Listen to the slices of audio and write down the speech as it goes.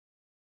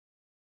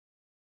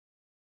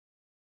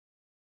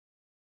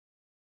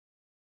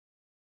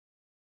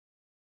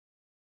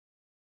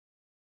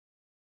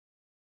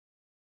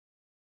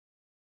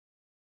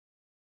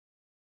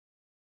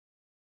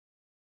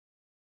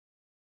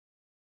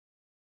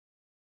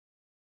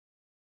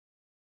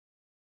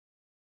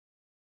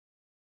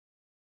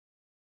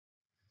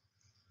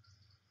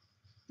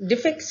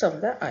Defects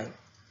of the eye.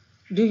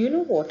 Do you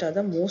know what are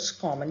the most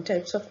common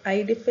types of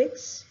eye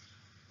defects?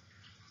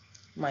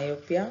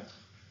 Myopia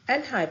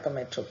and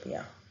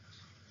hypermetropia,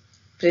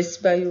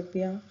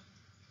 presbyopia,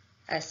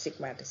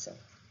 astigmatism.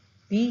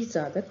 These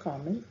are the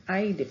common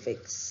eye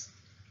defects.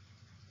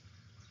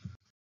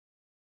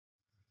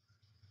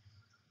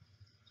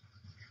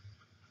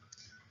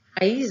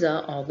 Eyes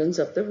are organs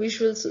of the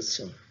visual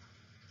system.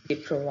 They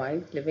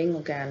provide living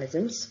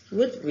organisms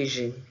with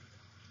vision.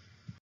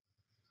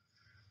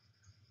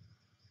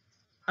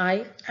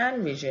 Eye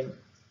and vision.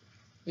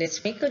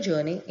 Let's make a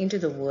journey into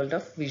the world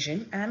of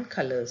vision and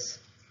colors.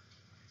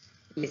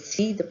 Let's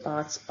see the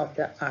parts of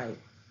the eye.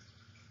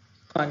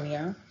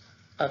 Cornea,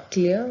 a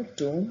clear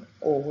dome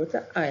over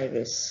the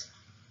iris.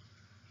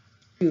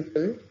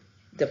 Pupil,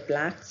 the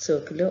black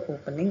circular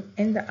opening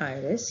in the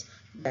iris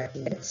that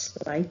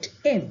lets light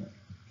in.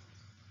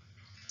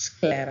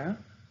 Sclera,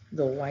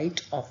 the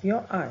white of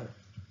your eye.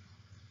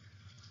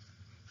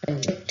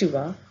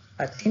 Conjunctiva,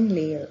 a thin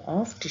layer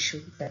of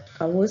tissue that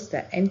covers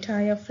the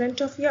entire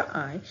front of your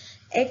eye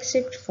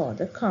except for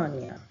the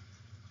cornea.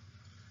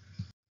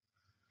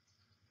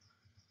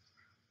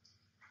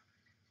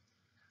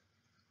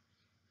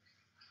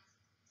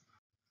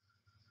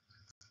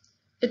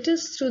 It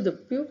is through the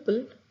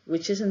pupil,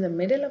 which is in the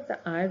middle of the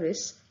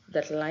iris,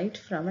 that light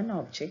from an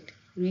object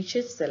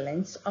reaches the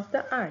lens of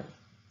the eye.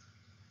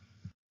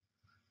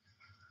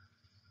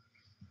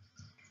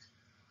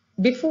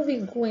 Before we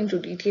go into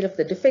detail of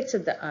the defects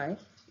of the eye,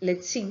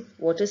 let's see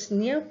what is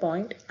near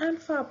point and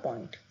far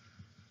point.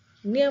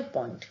 Near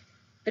point.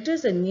 It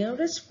is the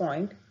nearest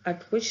point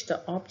at which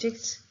the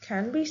objects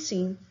can be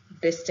seen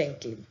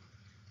distinctly.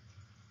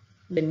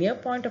 The near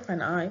point of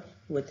an eye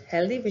with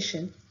healthy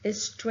vision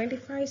is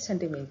 25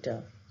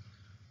 cm.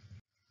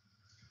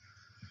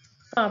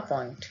 Far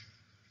point.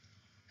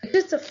 It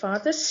is the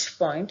farthest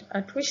point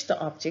at which the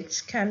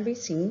objects can be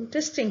seen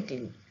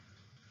distinctly.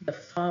 The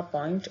far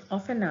point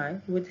of an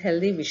eye with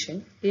healthy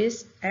vision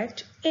is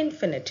at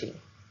infinity.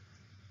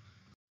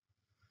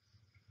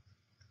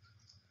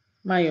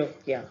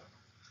 Myopia.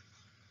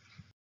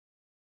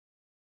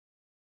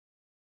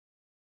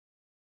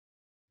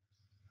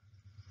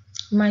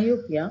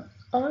 Myopia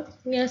or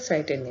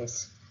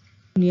nearsightedness.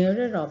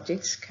 Nearer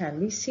objects can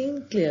be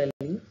seen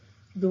clearly,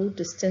 though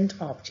distant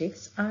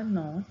objects are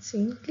not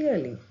seen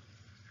clearly.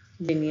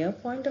 The near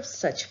point of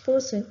such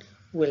person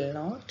will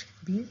not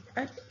be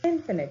at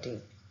infinity.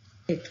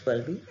 It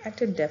will be at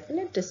a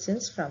definite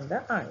distance from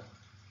the eye.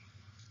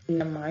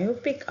 In a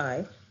myopic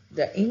eye,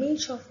 the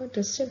image of a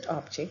distant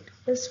object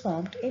is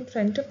formed in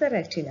front of the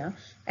retina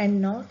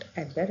and not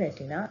at the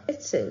retina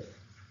itself.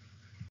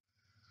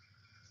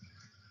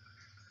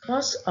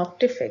 Cause of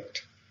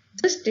defect.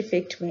 This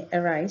defect may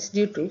arise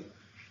due to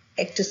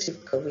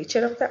excessive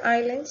curvature of the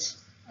eye lens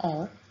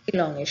or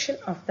elongation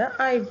of the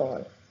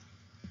eyeball.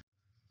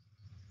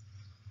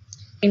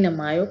 In a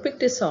myopic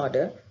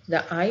disorder,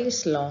 the eye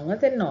is longer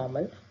than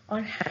normal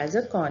or has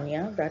a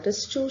cornea that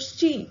is too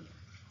steep.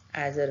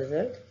 As a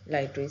result,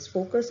 light rays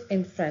focus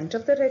in front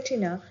of the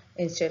retina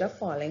instead of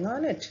falling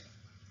on it.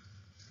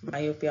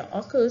 Myopia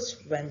occurs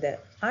when the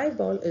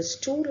eyeball is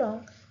too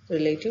long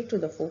relative to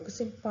the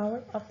focusing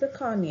power of the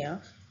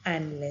cornea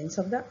and lens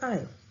of the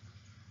eye.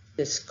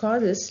 This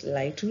causes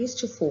light rays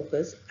to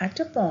focus at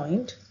a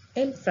point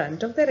in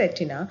front of the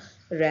retina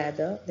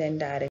rather than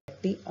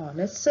directly on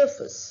its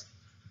surface.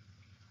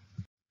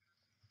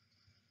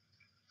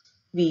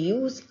 We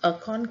use a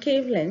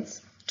concave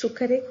lens to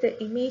correct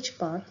the image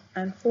path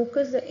and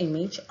focus the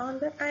image on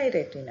the eye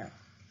retina.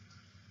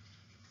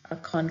 A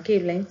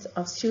concave lens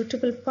of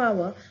suitable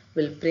power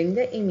will bring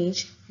the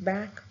image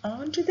back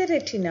onto the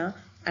retina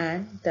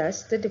and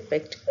thus the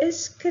defect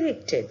is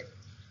corrected.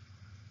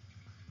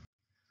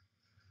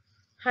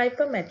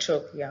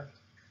 Hypermetropia.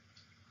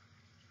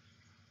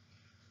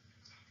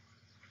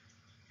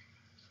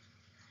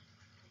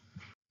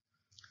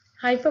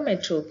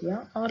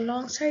 Hypermetropia or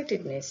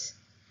long-sightedness.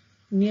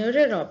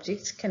 Nearer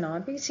objects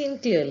cannot be seen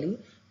clearly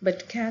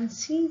but can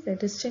see the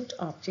distant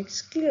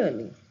objects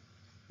clearly.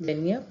 The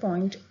near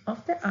point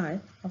of the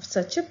eye of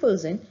such a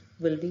person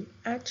will be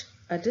at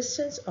a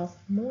distance of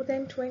more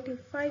than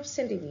 25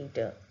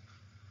 cm.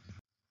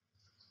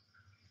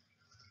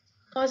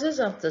 Causes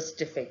of this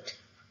defect.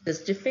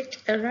 This defect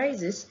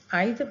arises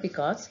either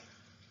because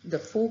the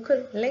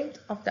focal length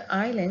of the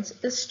eye lens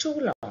is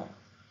too long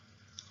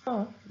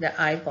or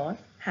the eyeball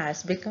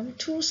has become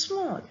too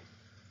small.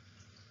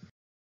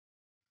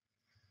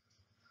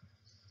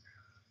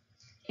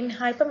 In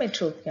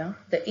hypermetropia,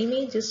 the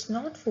image is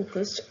not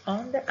focused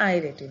on the eye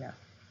retina.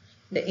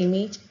 The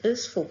image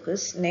is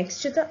focused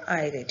next to the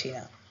eye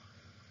retina.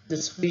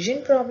 This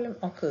vision problem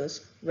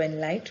occurs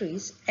when light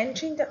rays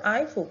entering the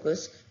eye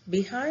focus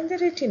behind the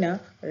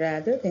retina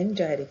rather than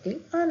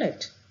directly on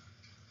it.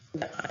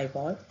 The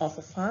eyeball of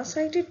a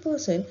far-sighted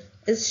person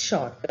is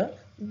shorter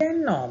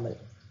than normal.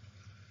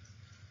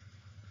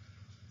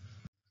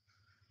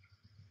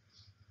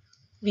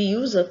 We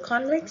use a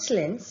convex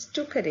lens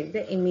to correct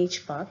the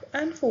image path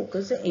and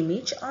focus the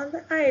image on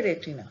the eye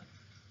retina.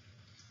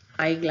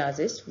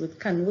 Eyeglasses with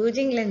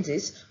converging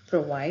lenses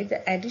provide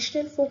the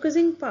additional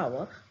focusing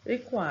power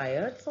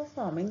required for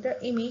forming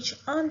the image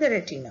on the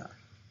retina.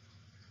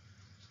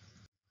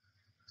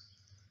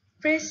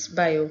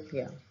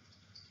 Presbyopia.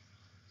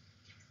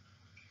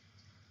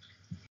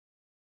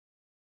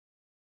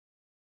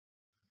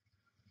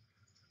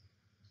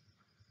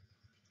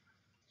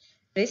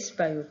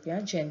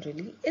 Presbyopia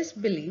generally is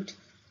believed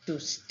to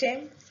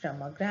stem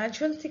from a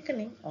gradual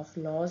thickening of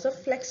loss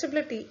of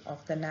flexibility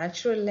of the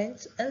natural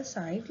lens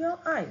inside your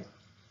eye.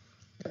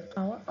 The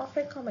power of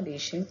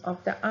accommodation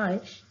of the eye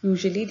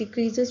usually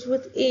decreases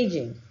with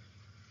aging.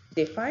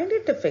 They find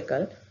it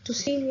difficult to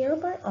see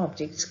nearby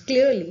objects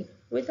clearly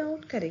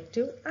without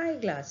corrective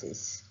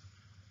eyeglasses.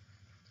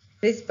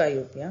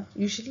 Presbyopia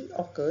usually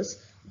occurs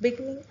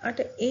beginning at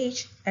an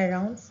age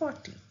around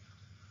 40.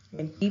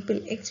 When people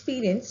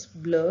experience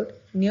blurred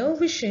near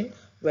vision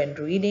when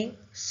reading,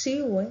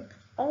 sewing,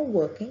 or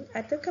working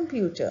at the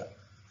computer,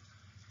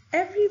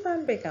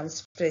 everyone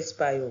becomes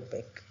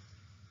presbyopic.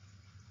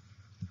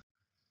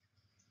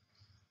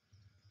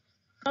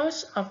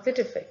 Cause of the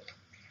defect.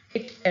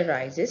 It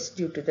arises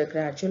due to the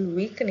gradual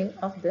weakening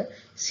of the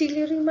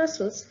ciliary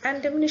muscles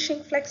and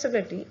diminishing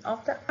flexibility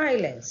of the eye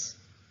lens.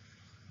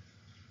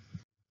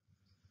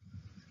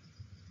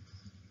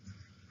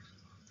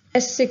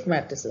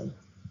 Astigmatism.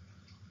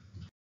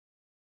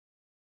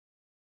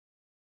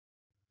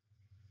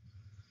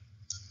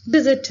 It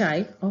is a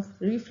type of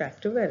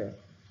refractive error.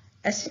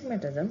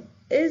 Astigmatism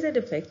is a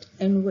defect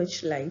in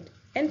which light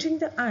entering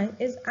the eye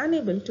is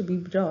unable to be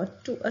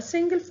brought to a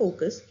single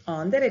focus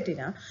on the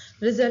retina,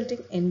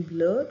 resulting in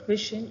blurred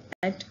vision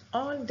at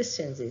all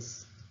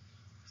distances.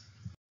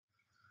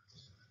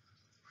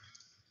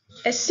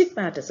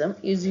 Astigmatism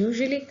is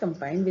usually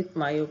combined with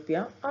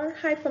myopia or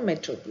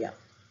hypermetropia.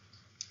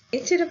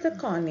 Instead of the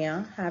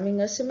cornea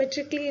having a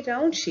symmetrically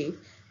round shape,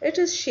 it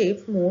is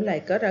shaped more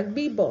like a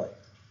rugby ball,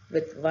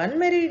 with one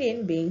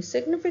meridian being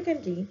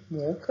significantly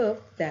more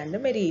curved than the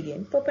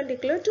meridian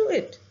perpendicular to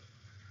it.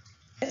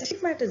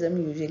 Astigmatism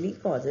usually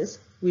causes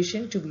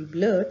vision to be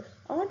blurred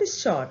or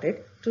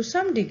distorted to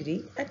some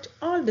degree at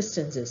all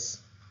distances.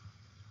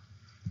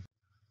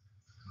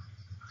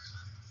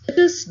 It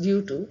is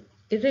due to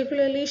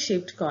irregularly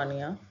shaped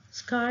cornea,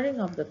 scarring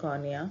of the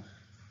cornea,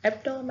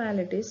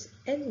 abnormalities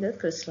in the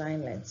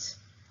crystalline lens.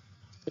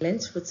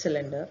 Lens with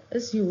cylinder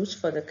is used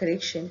for the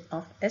correction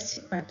of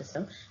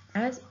astigmatism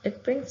as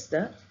it brings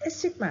the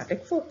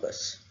astigmatic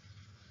focus.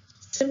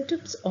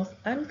 Symptoms of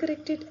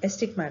uncorrected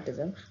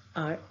astigmatism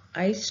are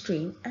eye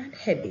strain and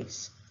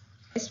headaches,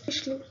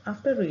 especially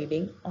after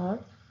reading or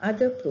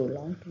other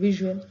prolonged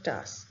visual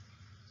tasks.